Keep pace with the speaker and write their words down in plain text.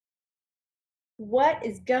What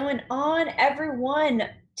is going on, everyone?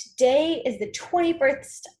 Today is the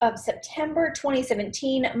 21st of September,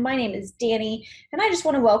 2017. My name is Danye, and I just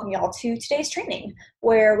want to welcome y'all to today's training,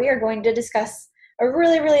 where we are going to discuss a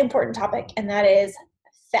really important topic, and that is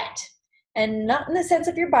fat. And not in the sense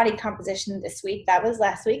of your body composition this week, that was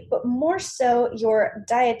last week, but more so your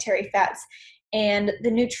dietary fats and the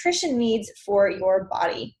nutrition needs for your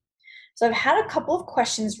body. So I've had a couple of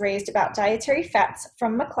questions raised about dietary fats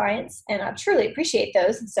from my clients, and I truly appreciate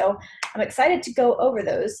those. And so I'm excited to go over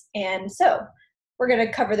those. And so we're going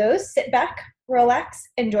to cover those. Sit back, relax,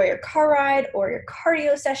 enjoy your car ride or your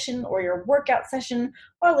cardio session or your workout session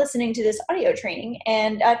while listening to this audio training,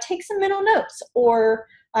 and take some mental notes or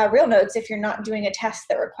real notes if you're not doing a task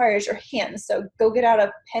that requires your hands. So go get out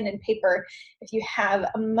a pen and paper if you have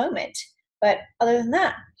a moment. But other than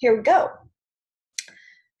that, here we go.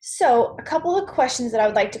 So a couple of questions that I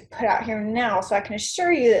would like to put out here now, so I can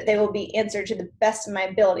assure you that they will be answered to the best of my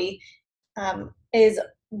ability, is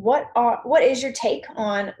what is your take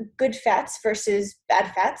on good fats versus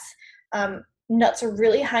bad fats? Nuts are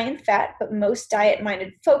really high in fat, but most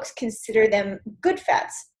diet-minded folks consider them good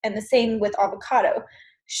fats, and the same with avocado.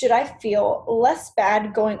 Should I feel less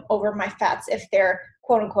bad going over my fats if they're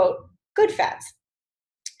quote-unquote good fats?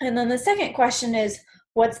 And then the second question is,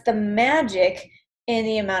 what's the magic in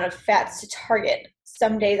the amount of fats to target?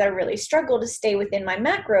 Some days I really struggle to stay within my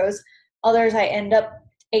macros. Others I end up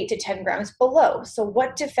 8 to 10 grams below. So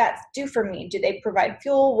what do fats do for me? Do they provide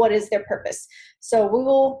fuel? What is their purpose? So we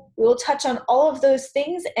will touch on all of those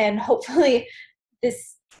things, and hopefully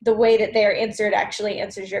the way that they are answered actually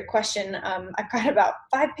answers your question. I've got about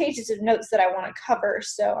 5 pages of notes that I want to cover,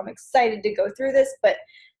 so I'm excited to go through this, but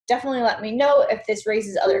definitely let me know if this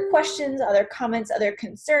raises other questions, other comments, other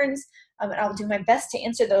concerns, and I'll do my best to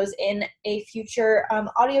answer those in a future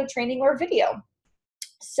audio training or video.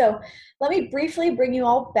 So let me briefly bring you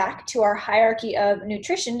all back to our hierarchy of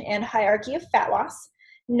nutrition and hierarchy of fat loss.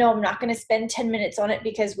 No, I'm not going to spend 10 minutes on it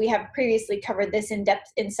because we have previously covered this in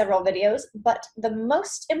depth in several videos, but the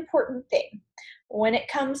most important thing when it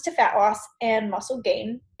comes to fat loss and muscle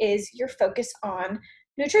gain is your focus on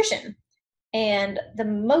nutrition. And the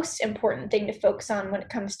most important thing to focus on when it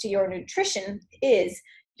comes to your nutrition is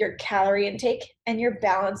your calorie intake and your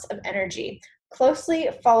balance of energy, closely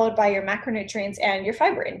followed by your macronutrients and your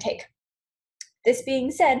fiber intake. This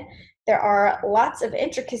being said, there are lots of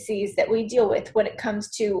intricacies that we deal with when it comes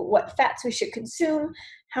to what fats we should consume,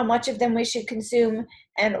 how much of them we should consume,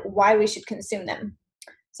 and why we should consume them.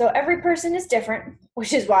 So every person is different,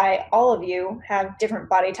 which is why all of you have different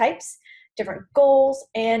body types, different goals,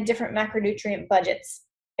 and different macronutrient budgets.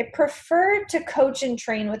 I prefer to coach and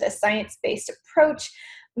train with a science-based approach,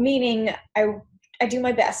 meaning I do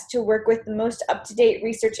my best to work with the most up-to-date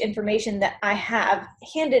research information that I have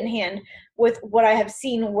hand in hand with what I have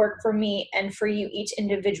seen work for me and for you each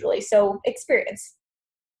individually. So experience.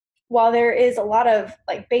 While there is a lot of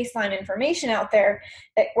baseline information out there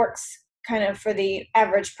that works kind of for the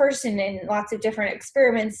average person in lots of different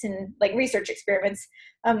experiments and research experiments,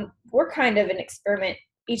 we're kind of an experiment,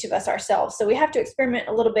 each of us ourselves. So we have to experiment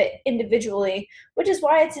a little bit individually, which is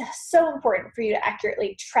why it's so important for you to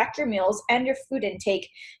accurately track your meals and your food intake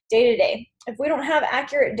day to day. If we don't have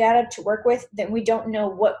accurate data to work with, then we don't know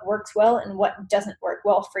what works well and what doesn't work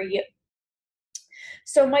well for you.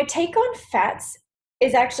 So my take on fats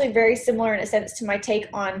is actually very similar in a sense to my take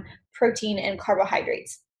on protein and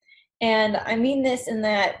carbohydrates. And I mean this in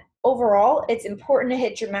that overall, it's important to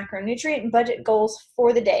hit your macronutrient budget goals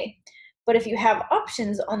for the day. But if you have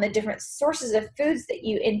options on the different sources of foods that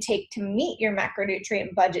you intake to meet your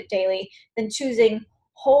macronutrient budget daily, then choosing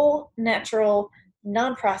whole, natural,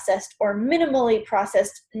 non-processed, or minimally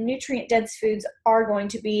processed nutrient-dense foods are going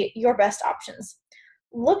to be your best options.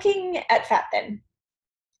 Looking at fat then,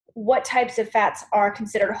 what types of fats are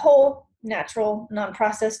considered whole, natural,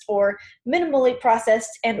 non-processed, or minimally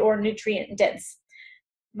processed and or nutrient-dense?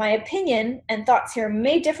 My opinion and thoughts here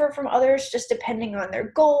may differ from others just depending on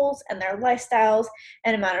their goals and their lifestyles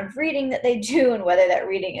and amount of reading that they do, and whether that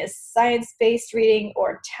reading is science-based reading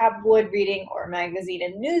or tabloid reading or magazine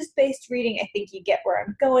and news-based reading. I think you get where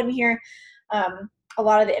I'm going here. A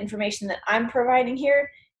lot of the information that I'm providing here,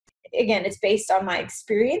 again, it's based on my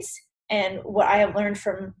experience and what I have learned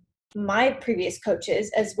from my previous coaches,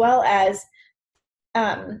 as well as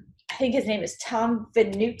I think his name is Tom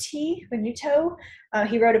Venuto.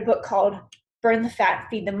 He wrote a book called Burn the Fat,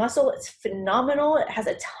 Feed the Muscle. It's phenomenal. It has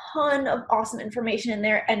a ton of awesome information in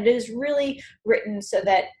there, and it is really written so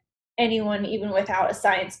that anyone, even without a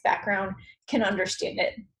science background, can understand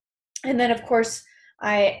it. And then, of course,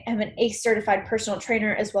 I am an ACE certified personal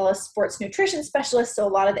trainer as well as sports nutrition specialist. So a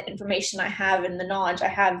lot of the information I have and the knowledge I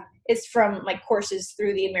have is from my courses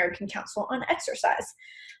through the American Council on Exercise.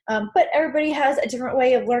 But everybody has a different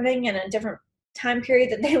way of learning and a different time period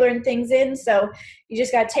that they learn things in. So you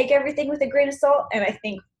just got to take everything with a grain of salt, and I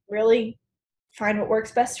think really find what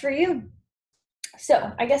works best for you.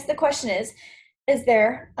 So I guess the question is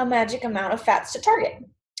there a magic amount of fats to target?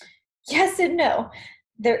 Yes and no.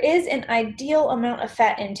 There is an ideal amount of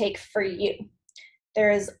fat intake for you.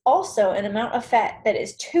 There is also an amount of fat that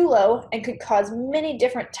is too low and could cause many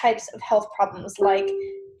different types of health problems like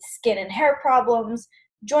skin and hair problems,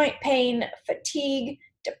 joint pain, fatigue,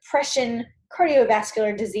 depression,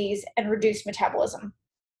 cardiovascular disease, and reduced metabolism.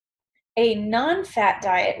 A non-fat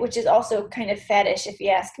diet, which is also kind of fattish if you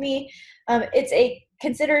ask me, it's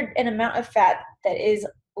considered an amount of fat that is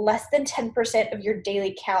less than 10% of your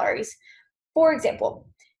daily calories. For example,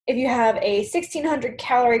 if you have a 1,600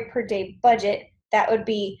 calorie per day budget, that would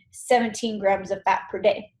be 17 grams of fat per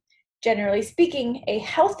day. Generally speaking, a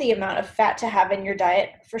healthy amount of fat to have in your diet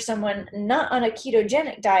for someone not on a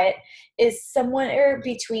ketogenic diet is somewhere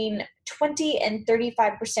between 20 and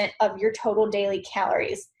 35% of your total daily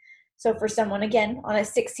calories. So for someone, again, on a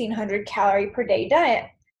 1,600 calorie per day diet,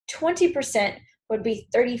 20% would be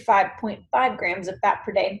 35.5 grams of fat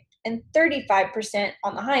per day, and 35%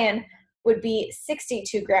 on the high end would be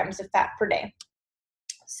 62 grams of fat per day.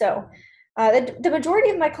 So the majority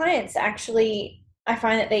of my clients actually, I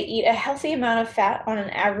find that they eat a healthy amount of fat on an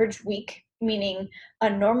average week, meaning a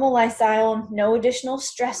normal lifestyle, no additional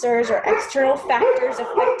stressors or external factors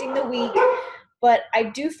affecting the week. But I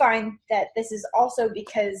do find that this is also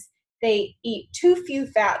because they eat too few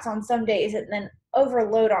fats on some days and then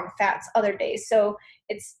overload on fats other days. So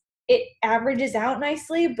it averages out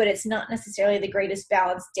nicely, but it's not necessarily the greatest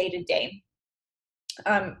balance day to day.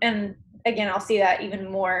 And again, I'll see that even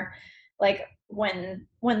more like when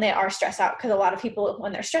they are stressed out, because a lot of people,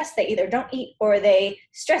 when they're stressed, they either don't eat or they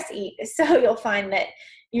stress eat. So you'll find that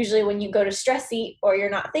usually when you go to stress eat or you're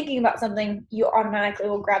not thinking about something, you automatically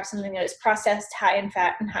will grab something that is processed, high in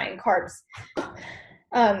fat and high in carbs.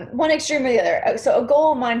 One extreme or the other. So a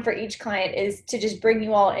goal of mine for each client is to just bring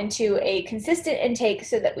you all into a consistent intake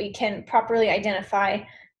so that we can properly identify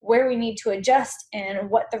where we need to adjust and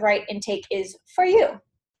what the right intake is for you.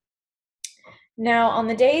 Now, on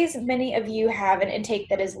the days many of you have an intake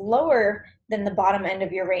that is lower than the bottom end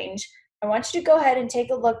of your range, I want you to go ahead and take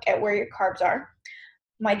a look at where your carbs are.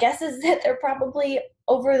 My guess is that they're probably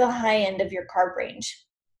over the high end of your carb range.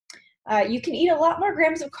 You can eat a lot more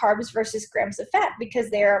grams of carbs versus grams of fat because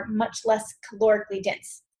they are much less calorically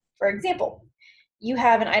dense. For example, you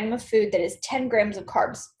have an item of food that is 10 grams of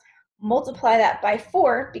carbs. Multiply that by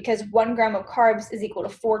 4 because 1 gram of carbs is equal to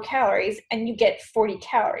 4 calories and you get 40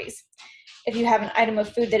 calories. If you have an item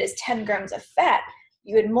of food that is 10 grams of fat,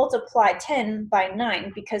 you would multiply 10 by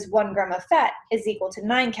 9 because 1 gram of fat is equal to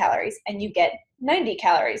 9 calories and you get 90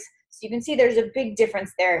 calories. So you can see there's a big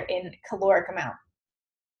difference there in caloric amount.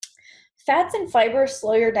 Fats and fiber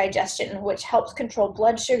slow your digestion, which helps control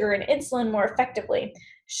blood sugar and insulin more effectively.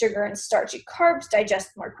 Sugar and starchy carbs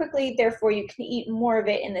digest more quickly, therefore you can eat more of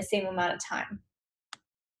it in the same amount of time.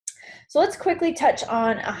 So let's quickly touch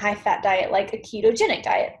on a high-fat diet like a ketogenic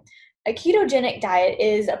diet. A ketogenic diet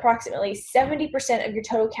is approximately 70% of your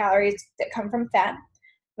total calories that come from fat,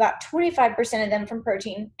 about 25% of them from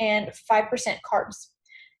protein, and 5% carbs.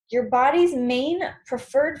 Your body's main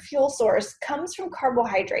preferred fuel source comes from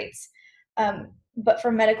carbohydrates. But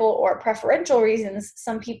for medical or preferential reasons,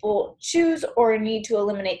 some people choose or need to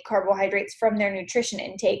eliminate carbohydrates from their nutrition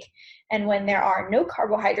intake. And when there are no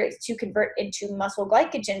carbohydrates to convert into muscle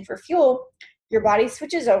glycogen for fuel, your body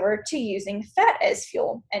switches over to using fat as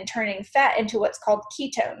fuel and turning fat into what's called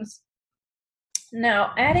ketones.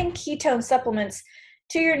 Now, adding ketone supplements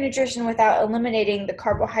to your nutrition without eliminating the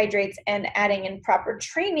carbohydrates and adding in proper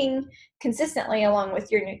training consistently along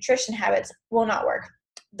with your nutrition habits will not work.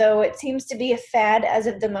 Though it seems to be a fad as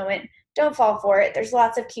of the moment, don't fall for it. There's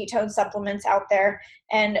lots of ketone supplements out there,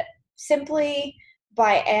 and simply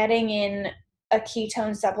by adding in a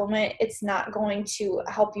ketone supplement, it's not going to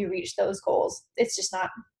help you reach those goals. It's just not.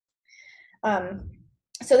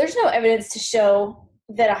 So there's no evidence to show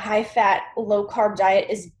that a high-fat, low-carb diet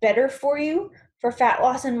is better for you for fat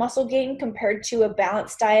loss and muscle gain compared to a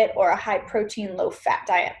balanced diet or a high-protein, low-fat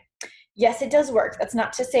diet. Yes, it does work. That's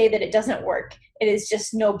not to say that it doesn't work. It is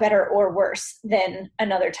just no better or worse than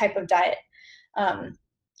another type of diet.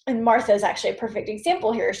 And Martha is actually a perfect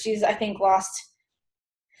example here. She's, I think, lost,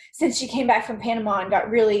 since she came back from Panama and got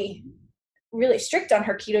really, really strict on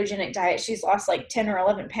her ketogenic diet, she's lost like 10 or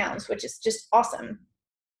 11 pounds, which is just awesome.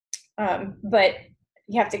 But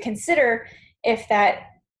you have to consider if that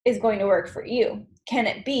is going to work for you. Can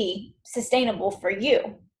it be sustainable for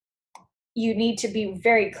you? You need to be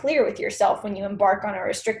very clear with yourself when you embark on a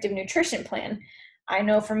restrictive nutrition plan. I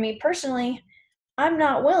know for me personally, I'm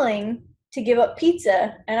not willing to give up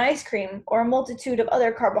pizza and ice cream or a multitude of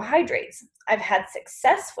other carbohydrates. I've had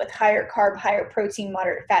success with higher carb, higher protein,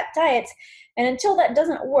 moderate fat diets, and until that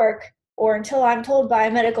doesn't work, or until I'm told by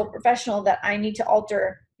a medical professional that I need to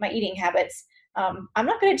alter my eating habits, I'm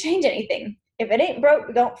not going to change anything. If it ain't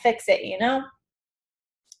broke, don't fix it, you know?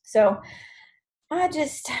 So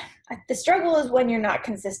the struggle is when you're not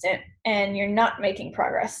consistent and you're not making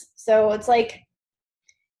progress. So it's like,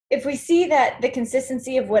 if we see that the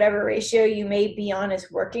consistency of whatever ratio you may be on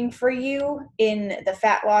is working for you in the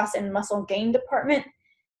fat loss and muscle gain department,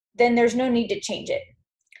 then there's no need to change it.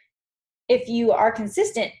 If you are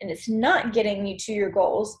consistent and it's not getting you to your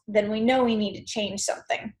goals, then we know we need to change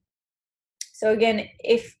something. So again,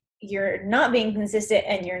 if you're not being consistent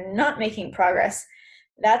and you're not making progress,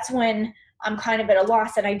 that's when I'm kind of at a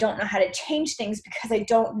loss and I don't know how to change things because I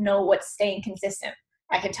don't know what's staying consistent.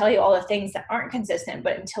 I can tell you all the things that aren't consistent,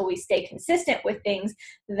 but until we stay consistent with things,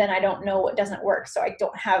 then I don't know what doesn't work. So I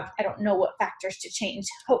don't know what factors to change.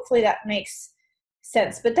 Hopefully that makes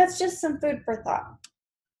sense, but that's just some food for thought.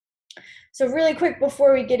 So really quick,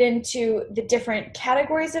 before we get into the different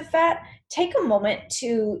categories of fat, take a moment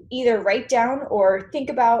to either write down or think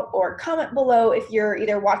about or comment below if you're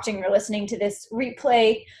either watching or listening to this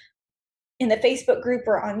replay in the Facebook group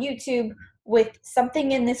or on YouTube with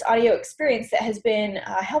something in this audio experience that has been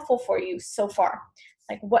helpful for you so far.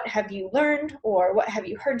 Like, what have you learned or what have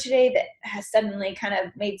you heard today that has suddenly kind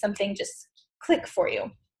of made something just click for you?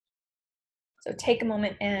 So take a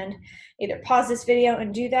moment and either pause this video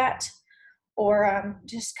and do that, or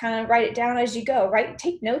just kind of write it down as you go.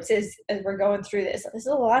 Take notes as we're going through this. This is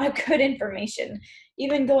a lot of good information.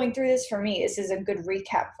 Even going through this for me, this is a good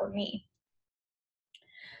recap for me.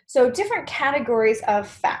 So different categories of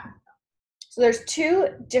fat. So there's two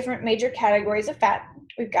different major categories of fat.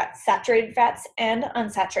 We've got saturated fats and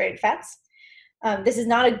unsaturated fats. This is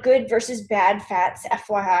not a good versus bad fats,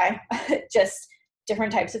 FYI, just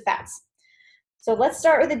different types of fats. So let's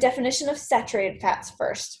start with the definition of saturated fats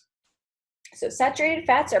first. So saturated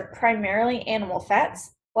fats are primarily animal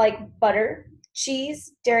fats like butter,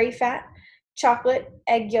 cheese, dairy fat, chocolate,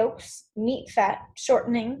 egg yolks, meat fat,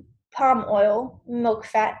 shortening, palm oil, milk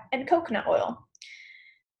fat, and coconut oil.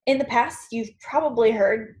 In the past, you've probably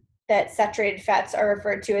heard that saturated fats are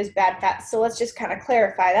referred to as bad fats, so let's just kind of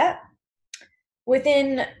clarify that.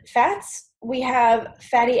 Within fats, we have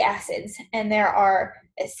fatty acids, and there are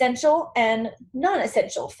essential and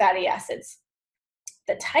non-essential fatty acids.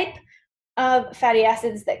 The type of fatty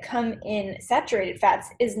acids that come in saturated fats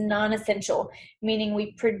is non-essential, meaning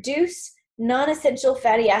we produce non-essential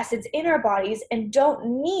fatty acids in our bodies and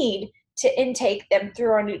don't need to intake them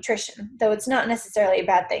through our nutrition, though it's not necessarily a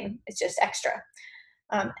bad thing, it's just extra.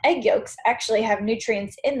 Egg yolks actually have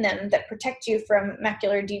nutrients in them that protect you from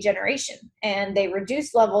macular degeneration, and they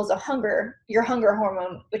reduce levels of hunger, your hunger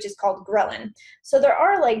hormone, which is called ghrelin. So there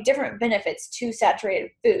are like different benefits to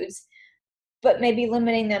saturated foods, but maybe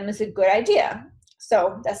limiting them is a good idea.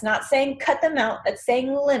 So that's not saying cut them out, that's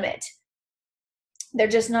saying limit. They're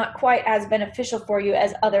just not quite as beneficial for you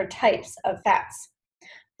as other types of fats.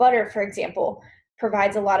 Butter, for example,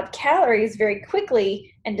 provides a lot of calories very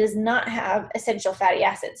quickly and does not have essential fatty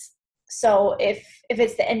acids. So if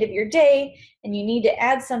it's the end of your day and you need to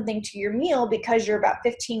add something to your meal because you're about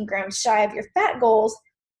 15 grams shy of your fat goals,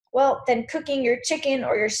 well, then cooking your chicken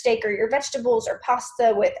or your steak or your vegetables or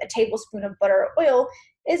pasta with a tablespoon of butter or oil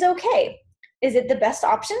is okay. Is it the best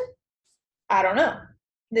option? I don't know.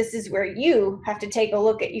 This is where you have to take a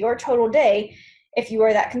look at your total day if you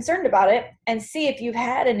are that concerned about it and see if you've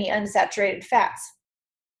had any unsaturated fats.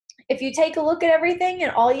 If you take a look at everything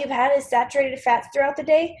and all you've had is saturated fats throughout the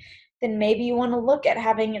day, then maybe you want to look at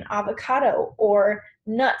having an avocado or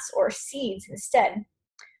nuts or seeds instead.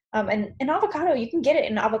 And an avocado, you can get it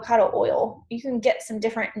in avocado oil. You can get some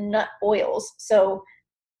different nut oils. So,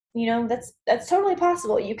 that's totally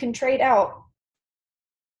possible. You can trade out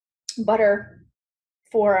butter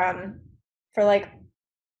for a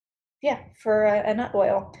nut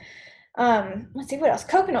oil. Let's see what else.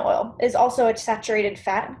 Coconut oil is also a saturated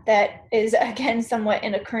fat that is, again, somewhat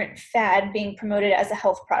in a current fad being promoted as a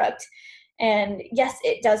health product. And yes,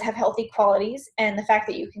 it does have healthy qualities, and the fact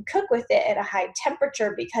that you can cook with it at a high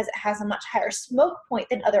temperature because it has a much higher smoke point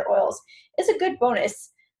than other oils is a good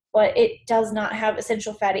bonus, but it does not have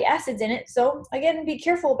essential fatty acids in it. So again, be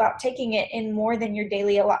careful about taking it in more than your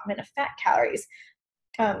daily allotment of fat calories.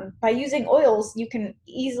 By using oils, you can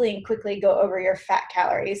easily and quickly go over your fat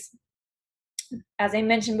calories. As I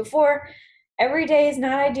mentioned before, every day is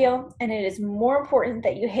not ideal, and it is more important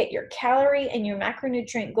that you hit your calorie and your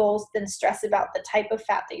macronutrient goals than stress about the type of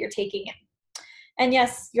fat that you're taking in. And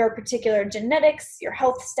yes, your particular genetics, your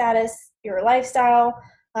health status, your lifestyle,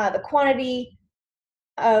 the quantity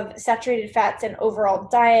of saturated fats and overall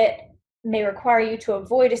diet may require you to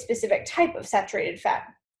avoid a specific type of saturated fat.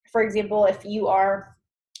 For example, if you are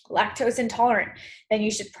lactose intolerant, then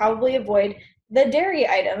you should probably avoid the dairy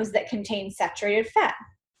items that contain saturated fat.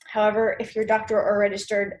 However, if your doctor or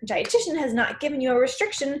registered dietitian has not given you a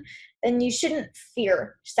restriction, then you shouldn't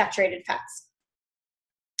fear saturated fats.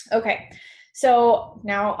 Okay, so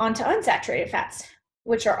now on to unsaturated fats,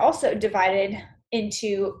 which are also divided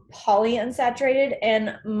into polyunsaturated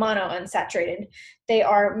and monounsaturated. They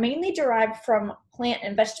are mainly derived from plant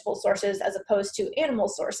and vegetable sources as opposed to animal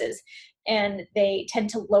sources, and they tend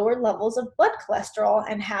to lower levels of blood cholesterol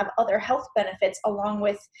and have other health benefits, along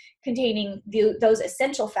with containing those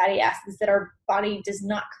essential fatty acids that our body does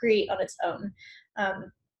not create on its own.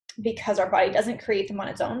 Because our body doesn't create them on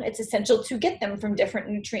its own, it's essential to get them from different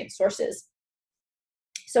nutrient sources.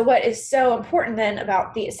 So what is so important then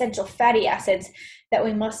about the essential fatty acids that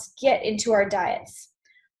we must get into our diets?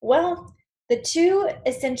 Well, the two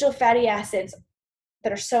essential fatty acids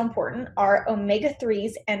that are so important are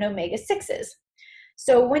omega-3s and omega-6s.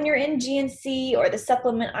 So when you're in GNC or the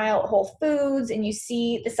supplement aisle at Whole Foods and you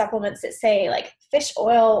see the supplements that say like fish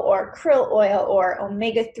oil or krill oil or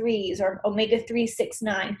omega-3s or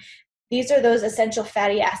omega-369, these are those essential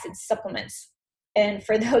fatty acid supplements. And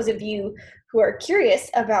for those of you who are curious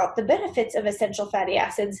about the benefits of essential fatty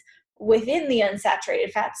acids within the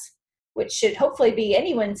unsaturated fats, which should hopefully be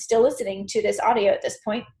anyone still listening to this audio at this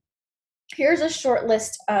point, here's a short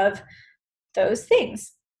list of those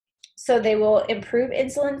things. So they will improve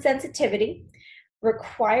insulin sensitivity,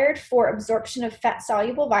 required for absorption of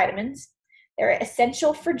fat-soluble vitamins. They're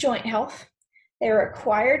essential for joint health. They're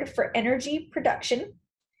required for energy production.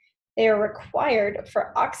 They are required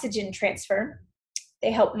for oxygen transfer.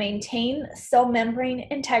 They help maintain cell membrane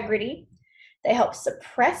integrity. They help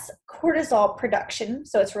suppress cortisol production,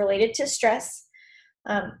 so it's related to stress.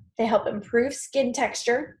 They help improve skin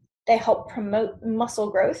texture. They help promote muscle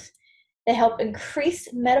growth. They help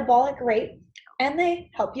increase metabolic rate, and they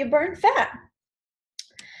help you burn fat.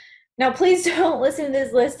 Now, please don't listen to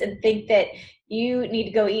this list and think that you need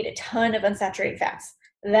to go eat a ton of unsaturated fats.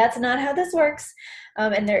 That's not how this works.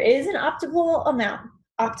 And there is an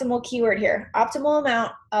optimal keyword here, optimal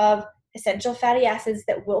amount of essential fatty acids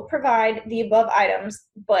that will provide the above items,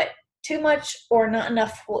 but too much or not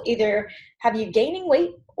enough will either have you gaining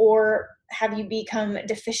weight or have you become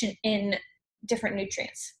deficient in different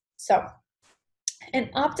nutrients. So an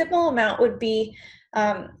optimal amount would be,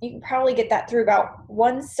 you can probably get that through about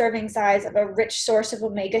 1 serving size of a rich source of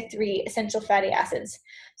omega-3 essential fatty acids.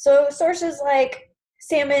 So sources like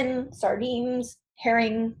salmon, sardines,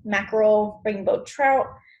 herring, mackerel, rainbow trout,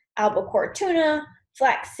 albacore tuna,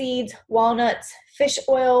 flax seeds, walnuts, fish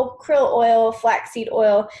oil, krill oil, flaxseed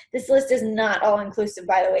oil. This list is not all inclusive,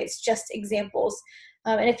 by the way, it's just examples.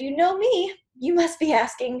 And if you know me, you must be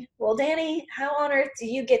asking, well, Danye, how on earth do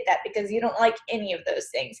you get that? Because you don't like any of those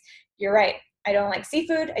things. You're right. I don't like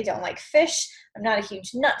seafood. I don't like fish. I'm not a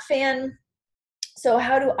huge nut fan. So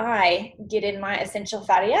how do I get in my essential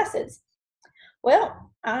fatty acids?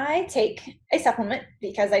 Well, I take a supplement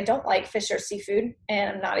because I don't like fish or seafood, and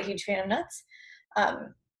I'm not a huge fan of nuts.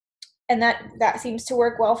 And that seems to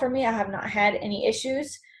work well for me. I have not had any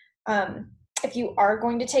issues. If you are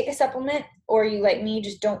going to take a supplement, or you, like me,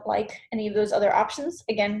 just don't like any of those other options,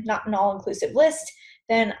 again, not an all-inclusive list,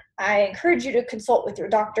 then I encourage you to consult with your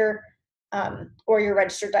doctor or your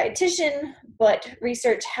registered dietitian. But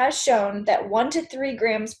research has shown that 1 to 3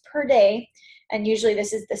 grams per day, and usually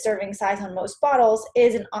this is the serving size on most bottles,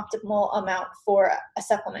 is an optimal amount for a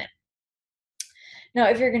supplement. Now,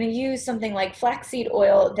 if you're going to use something like flaxseed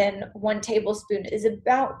oil, then 1 tablespoon is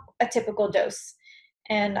about a typical dose.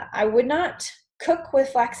 And I would not cook with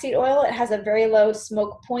flaxseed oil. It has a very low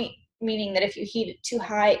smoke point, meaning that if you heat it too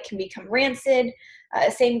high, it can become rancid.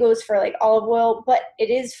 Same goes for like olive oil, but it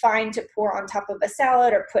is fine to pour on top of a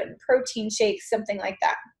salad or put in protein shakes, something like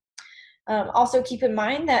that. Also keep in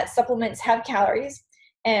mind that supplements have calories,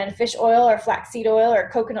 and fish oil or flaxseed oil or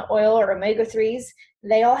coconut oil or omega-3s,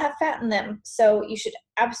 they all have fat in them. So you should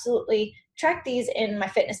absolutely track these in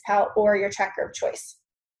MyFitnessPal or your tracker of choice.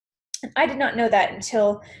 I did not know that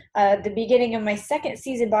until the beginning of my second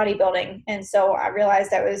season bodybuilding. And so I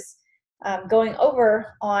realized I was going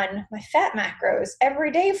over on my fat macros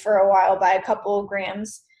every day for a while by a couple of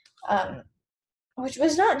grams. which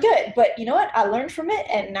was not good. But you know what? I learned from it,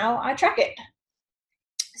 and now I track it.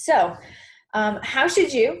 So, how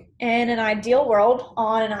should you, in an ideal world,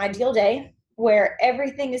 on an ideal day, where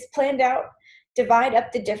everything is planned out, divide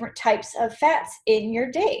up the different types of fats in your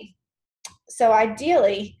day? So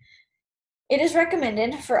ideally, it is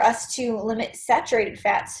recommended for us to limit saturated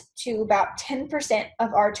fats to about 10%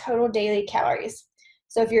 of our total daily calories.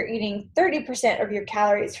 So if you're eating 30% of your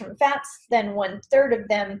calories from fats, then 1/3 of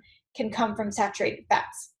them can come from saturated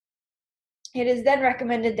fats. It is then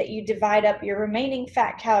recommended that you divide up your remaining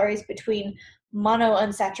fat calories between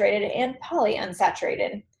monounsaturated and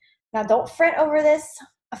polyunsaturated. Now, don't fret over this.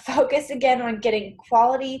 Focus again on getting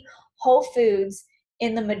quality whole foods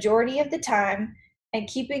in the majority of the time and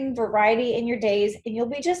keeping variety in your days, and you'll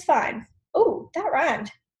be just fine. Oh, that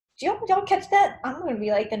rhymed. Did y'all catch that? I'm going to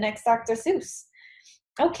be like the next Dr. Seuss.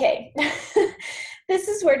 Okay. This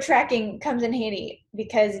is where tracking comes in handy,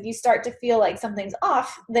 because if you start to feel like something's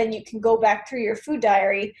off, then you can go back through your food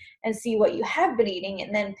diary and see what you have been eating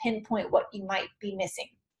and then pinpoint what you might be missing.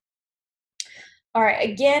 All right,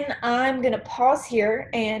 again, I'm going to pause here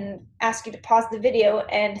and ask you to pause the video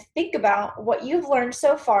and think about what you've learned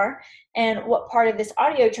so far and what part of this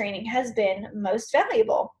audio training has been most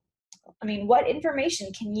valuable. I mean, what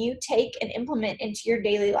information can you take and implement into your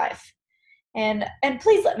daily life? And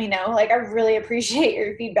please let me know. Like, I really appreciate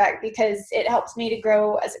your feedback, because it helps me to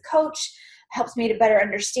grow as a coach, helps me to better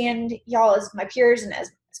understand y'all as my peers and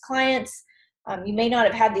as clients. You may not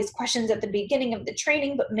have had these questions at the beginning of the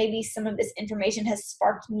training, but maybe some of this information has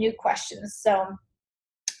sparked new questions. So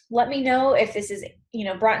let me know if this is,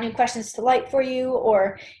 brought new questions to light for you,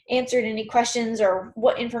 or answered any questions, or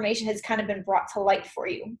what information has kind of been brought to light for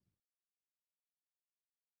you.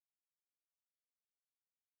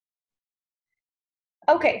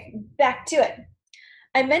 Okay, back to it.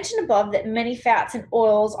 I mentioned above that many fats and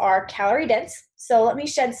oils are calorie dense, so let me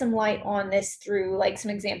shed some light on this through like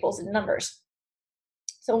some examples and numbers.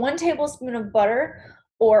 So 1 tablespoon of butter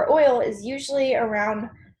or oil is usually around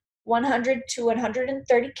 100 to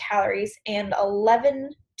 130 calories and 11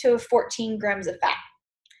 to 14 grams of fat.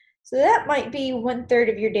 So that might be 1/3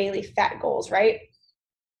 of your daily fat goals, right?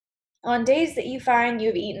 On days that you find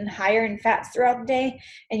you've eaten higher in fats throughout the day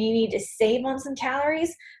and you need to save on some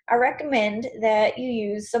calories, I recommend that you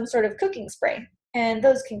use some sort of cooking spray. And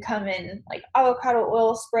those can come in like avocado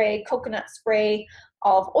oil spray, coconut spray,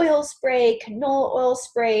 olive oil spray, canola oil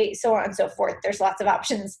spray, so on and so forth. There's lots of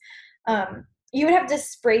options. You would have to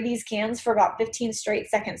spray these cans for about 15 straight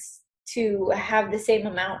seconds to have the same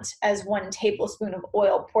amount as 1 tablespoon of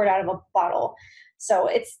oil poured out of a bottle. So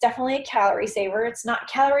it's definitely a calorie saver. It's not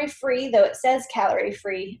calorie free, though it says calorie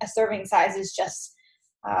free. A serving size is just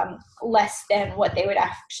less than what they would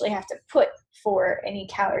actually have to put for any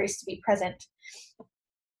calories to be present.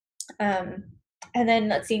 And then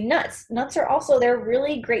let's see, nuts. Nuts are also, they're a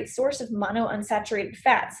really great source of monounsaturated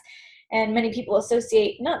fats. And many people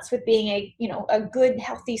associate nuts with being a good,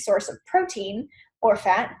 healthy source of protein or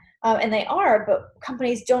fat. And they are, but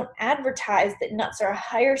companies don't advertise that nuts are a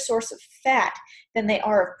higher source of fat than they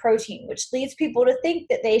are of protein, which leads people to think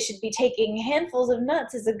that they should be taking handfuls of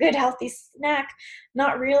nuts as a good, healthy snack,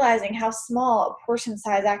 not realizing how small a portion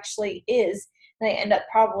size actually is. They end up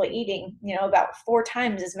probably eating, about 4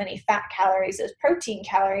 times as many fat calories as protein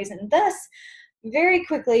calories, and thus very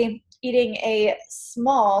quickly eating a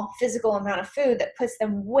small physical amount of food that puts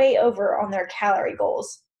them way over on their calorie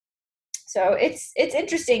goals. So it's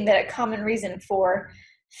interesting that a common reason for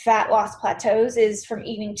fat loss plateaus is from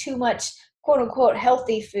eating too much quote unquote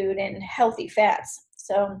healthy food and healthy fats.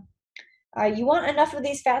 So you want enough of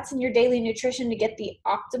these fats in your daily nutrition to get the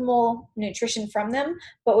optimal nutrition from them,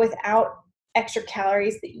 but without extra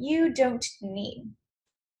calories that you don't need.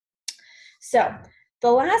 So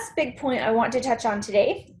the last big point I want to touch on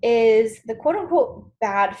today is the quote unquote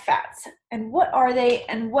bad fats. And what are they,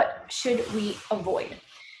 and what should we avoid?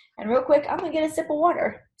 And real quick, I'm going to get a sip of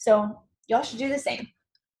water. So y'all should do the same.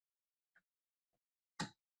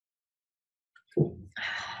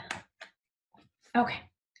 Okay.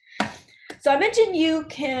 So I mentioned you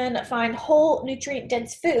can find whole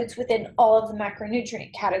nutrient-dense foods within all of the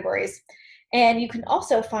macronutrient categories. And you can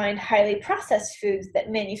also find highly processed foods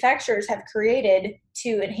that manufacturers have created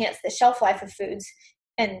to enhance the shelf life of foods.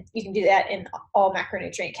 And you can do that in all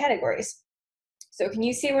macronutrient categories. So can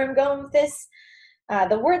you see where I'm going with this?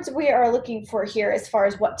 The words we are looking for here as far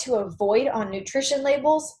as what to avoid on nutrition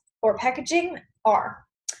labels or packaging are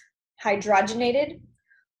hydrogenated,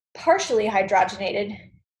 partially hydrogenated,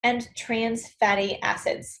 and trans fatty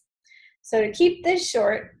acids. So to keep this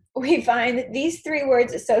short, we find these 3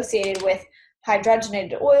 words associated with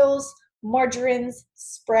hydrogenated oils, margarines,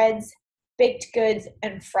 spreads, baked goods,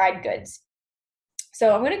 and fried goods.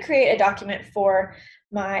 So I'm going to create a document for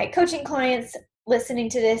my coaching clients listening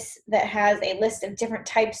to this that has a list of different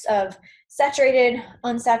types of saturated,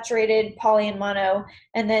 unsaturated, poly, and mono,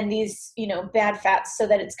 and then these, bad fats, so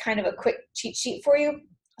that it's kind of a quick cheat sheet for you.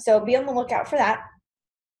 So be on the lookout for that.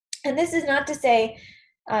 And this is not to say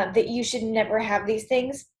that you should never have these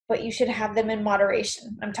things, but you should have them in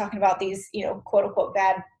moderation. I'm talking about these, quote unquote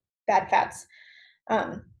bad fats.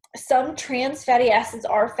 Some trans fatty acids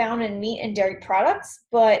are found in meat and dairy products,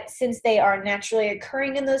 but since they are naturally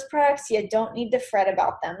occurring in those products, you don't need to fret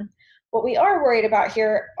about them. What we are worried about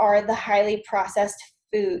here are the highly processed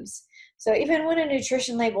foods. So even when a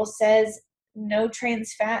nutrition label says no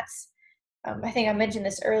trans fats, I think I mentioned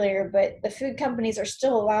this earlier, but the food companies are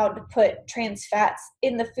still allowed to put trans fats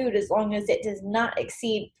in the food as long as it does not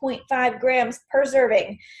exceed 0.5 grams per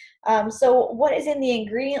serving. So what is in the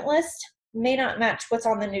ingredient list may not match what's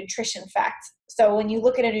on the nutrition facts. So when you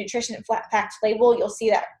look at a nutrition facts label, you'll see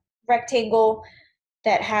that rectangle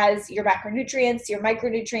that has your macronutrients, your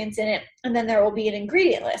micronutrients in it, and then there will be an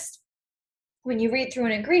ingredient list. When you read through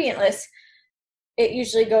an ingredient list, it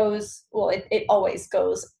usually goes, it always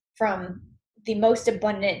goes from the most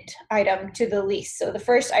abundant item to the least. So the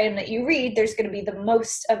first item that you read, there's going to be the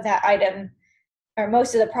most of that item, or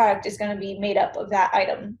most of the product is going to be made up of that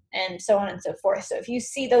item, and so on and so forth. So if you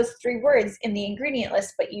see those 3 words in the ingredient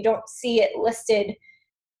list, but you don't see it listed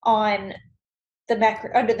on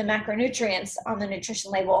under the macronutrients on the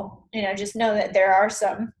nutrition label, just know that there are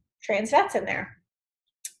some trans fats in there.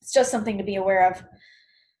 It's just something to be aware of.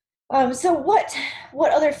 So what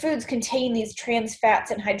other foods contain these trans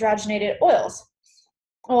fats and hydrogenated oils?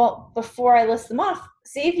 Well, before I list them off,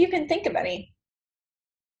 see if you can think of any.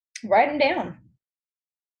 Write them down.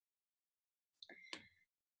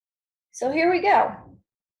 So here we go.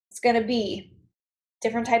 It's going to be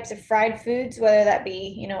different types of fried foods, whether that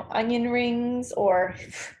be, onion rings or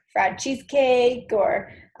fried cheesecake,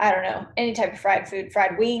 or I don't know, any type of fried food,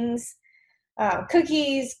 fried wings,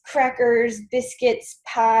 cookies, crackers, biscuits,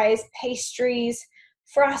 pies, pastries,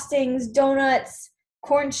 frostings, donuts,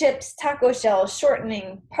 corn chips, taco shells,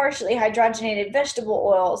 shortening, partially hydrogenated vegetable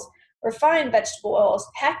oils, refined vegetable oils,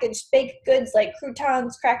 packaged baked goods like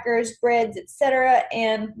croutons, crackers, breads, etc.,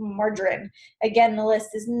 and margarine. Again, the list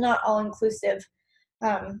is not all inclusive.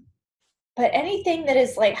 But anything that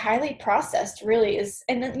is like highly processed really is,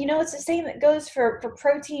 and then, it's the same that goes for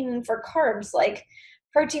protein and for carbs. Like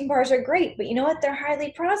protein bars are great, but you know what? They're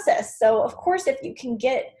highly processed. So of course, if you can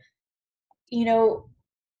get,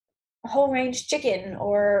 whole range chicken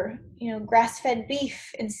or, grass-fed beef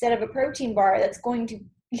instead of a protein bar, that's going to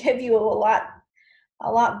give you a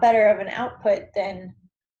lot better of an output than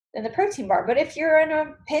the protein bar. But if you're in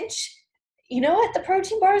a pinch, you know what? The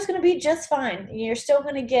protein bar is going to be just fine. You're still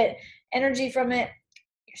going to get energy from it.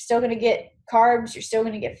 You're still going to get carbs. You're still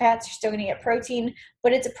going to get fats. You're still going to get protein,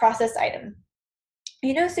 but it's a processed item.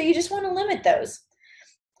 So you just want to limit those.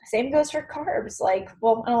 Same goes for carbs.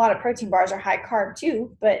 And a lot of protein bars are high carb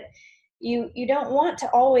too, but you don't want to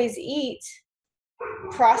always eat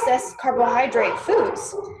processed carbohydrate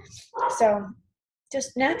foods. So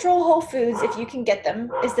just natural whole foods, if you can get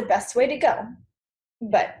them, is the best way to go.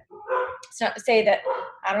 But it's not to say that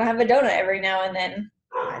I don't have a donut every now and then.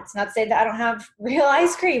 It's not to say that I don't have real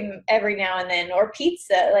ice cream every now and then, or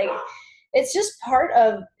pizza. It's just part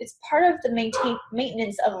of the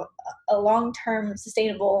maintenance of a long-term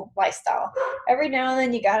sustainable lifestyle. Every now and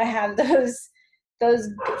then you got to have those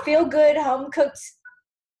feel-good home-cooked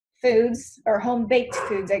foods, or home-baked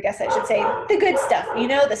foods, I guess I should say. The good stuff,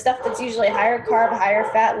 the stuff that's usually higher carb, higher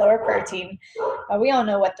fat, lower protein. We all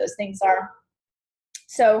know what those things are.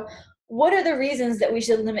 So what are the reasons that we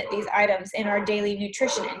should limit these items in our daily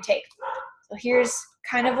nutrition intake? So here's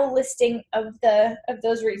kind of a listing of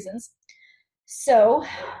those reasons. So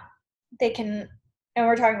and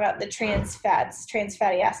we're talking about the trans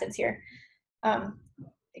fatty acids here.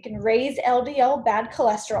 It can raise LDL, bad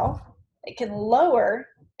cholesterol. It can lower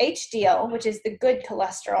HDL, which is the good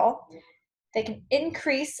cholesterol. They can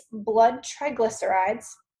increase blood triglycerides,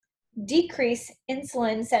 decrease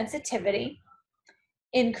insulin sensitivity,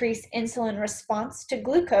 increase insulin response to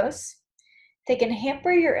glucose. They can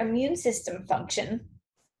hamper your immune system function.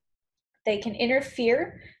 They can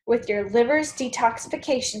interfere with your liver's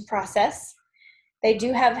detoxification process. They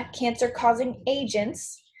do have cancer-causing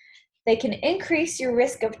agents. They can increase your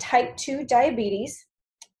risk of type 2 diabetes.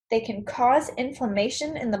 They can cause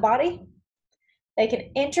inflammation in the body. They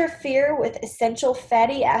can interfere with essential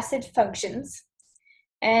fatty acid functions.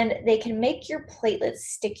 And they can make your platelets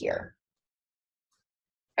stickier.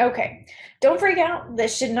 Okay, don't freak out.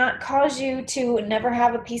 This should not cause you to never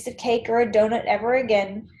have a piece of cake or a donut ever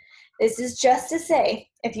again. This is just to say,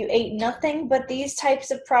 if you ate nothing but these types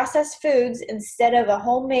of processed foods instead of a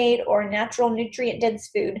homemade or natural nutrient dense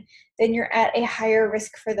food, then you're at a higher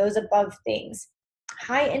risk for those above things.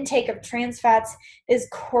 High intake of trans fats is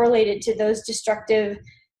correlated to those destructive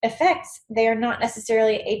effects. They are not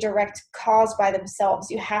necessarily a direct cause by themselves.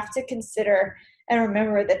 You have to consider and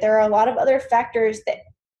remember that there are a lot of other factors that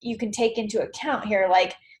you can take into account here,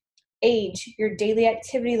 like age, your daily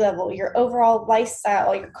activity level, your overall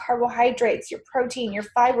lifestyle, your carbohydrates, your protein, your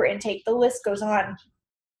fiber intake, the list goes on.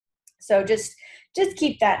 So just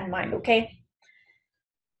keep that in mind, okay?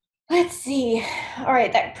 Let's see. All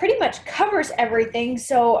right, that pretty much covers everything.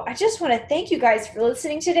 So I just want to thank you guys for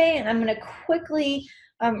listening today, and I'm going to quickly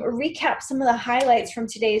recap some of the highlights from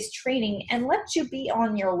today's training and let you be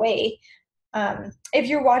on your way. If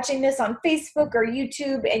you're watching this on Facebook or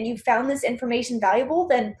YouTube and you found this information valuable,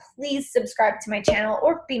 then please subscribe to my channel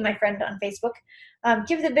or be my friend on Facebook.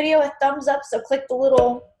 Give the video a thumbs up, so click the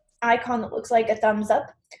little icon that looks like a thumbs up.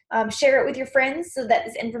 Share it with your friends so that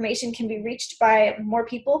this information can be reached by more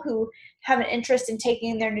people who have an interest in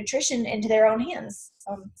taking their nutrition into their own hands.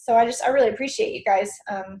 So I really appreciate you guys.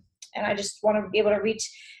 And I just want to be able to reach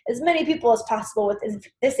as many people as possible with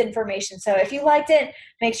this information. So if you liked it,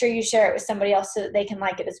 make sure you share it with somebody else so that they can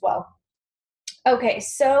like it as well. Okay,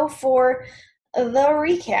 so for the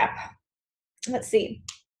recap, let's see.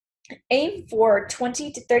 Aim for 20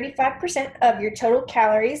 to 35% of your total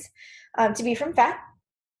calories to be from fat.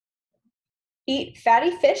 Eat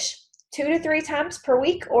fatty fish 2 to 3 times per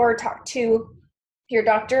week, or talk to your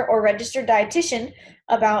doctor or registered dietitian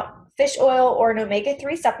about fish oil or an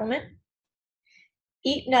omega-3 supplement.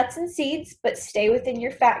 Eat nuts and seeds, but stay within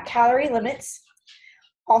your fat calorie limits.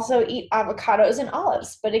 Also eat avocados and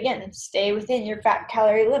olives, but again, stay within your fat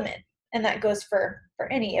calorie limit. And that goes for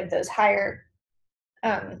any of those higher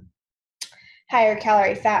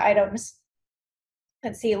calorie fat items.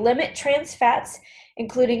 Let's see, limit trans fats,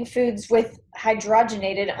 including foods with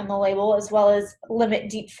hydrogenated on the label, as well as limit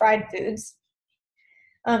deep fried foods.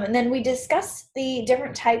 And then we discuss the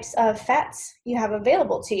different types of fats you have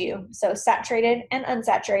available to you, so saturated and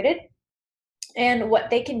unsaturated, and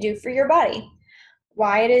what they can do for your body.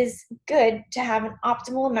 Why it is good to have an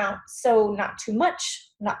optimal amount, so not too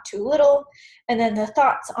much, not too little, and then the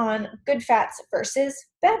thoughts on good fats versus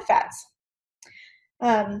bad fats.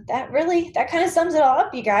 That kind of sums it all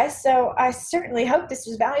up, you guys. So I certainly hope this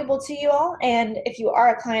was valuable to you all. And if you are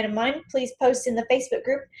a client of mine, please post in the Facebook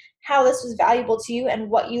group how this was valuable to you and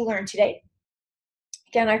what you learned today.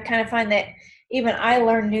 Again, I kind of find that even I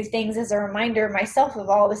learn new things as a reminder myself of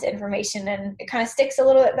all this information, and it kind of sticks a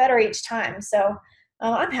little bit better each time. So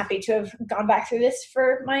I'm happy to have gone back through this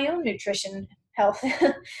for my own nutrition health.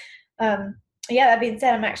 Yeah, that being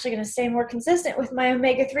said, I'm actually going to stay more consistent with my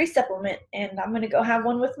omega-3 supplement, and I'm going to go have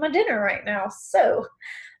one with my dinner right now. So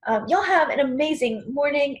y'all have an amazing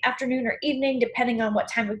morning, afternoon, or evening, depending on what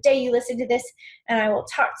time of day you listen to this, and I will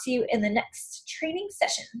talk to you in the next training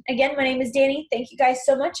session. Again, my name is Danye. Thank you guys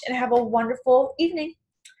so much, and have a wonderful evening.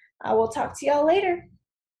 I will talk to y'all later.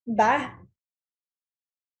 Bye.